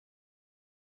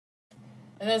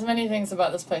And there's many things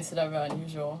about this place that are very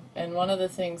unusual. And one of the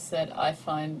things that I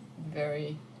find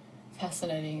very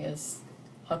fascinating is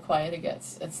how quiet it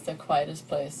gets. It's the quietest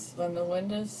place. When the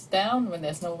wind is down, when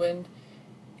there's no wind,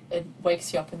 it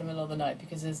wakes you up in the middle of the night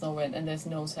because there's no wind and there's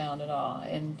no sound at all.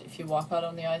 And if you walk out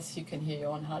on the ice, you can hear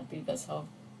your own heartbeat. That's how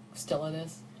still it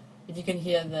is. And you can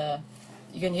hear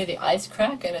the ice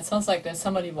crack, and it sounds like there's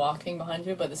somebody walking behind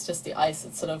you, but it's just the ice.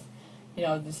 It's sort of,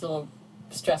 these little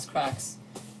stress cracks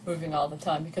moving all the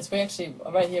time, because we actually,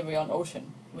 right here, we're on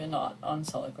ocean. We're not on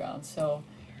solid ground. So,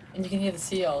 and you can hear the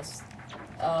seals.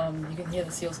 You can hear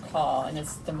the seals call, and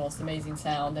it's the most amazing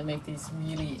sound. They make these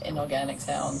really inorganic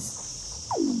sounds.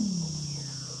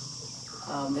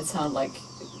 They sound like,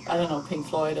 I don't know, Pink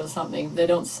Floyd or something. They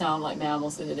don't sound like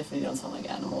mammals, and they definitely don't sound like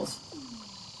animals.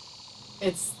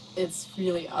 It's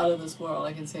really out of this world,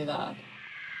 I can say that.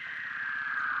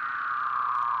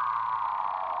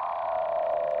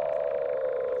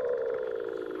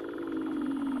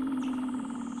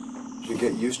 You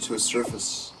get used to a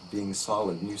surface being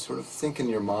solid, and you sort of think in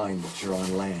your mind that you're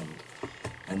on land.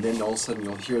 And then all of a sudden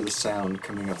you'll hear the sound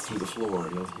coming up through the floor.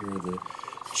 You'll hear the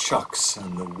chucks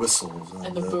and the whistles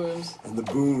and the booms. And the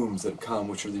booms that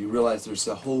come, you realize there's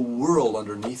a whole world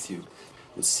underneath you.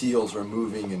 The seals are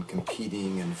moving and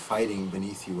competing and fighting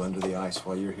beneath you under the ice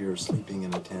while you're here sleeping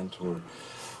in a tent or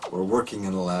working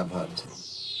in a lab hut.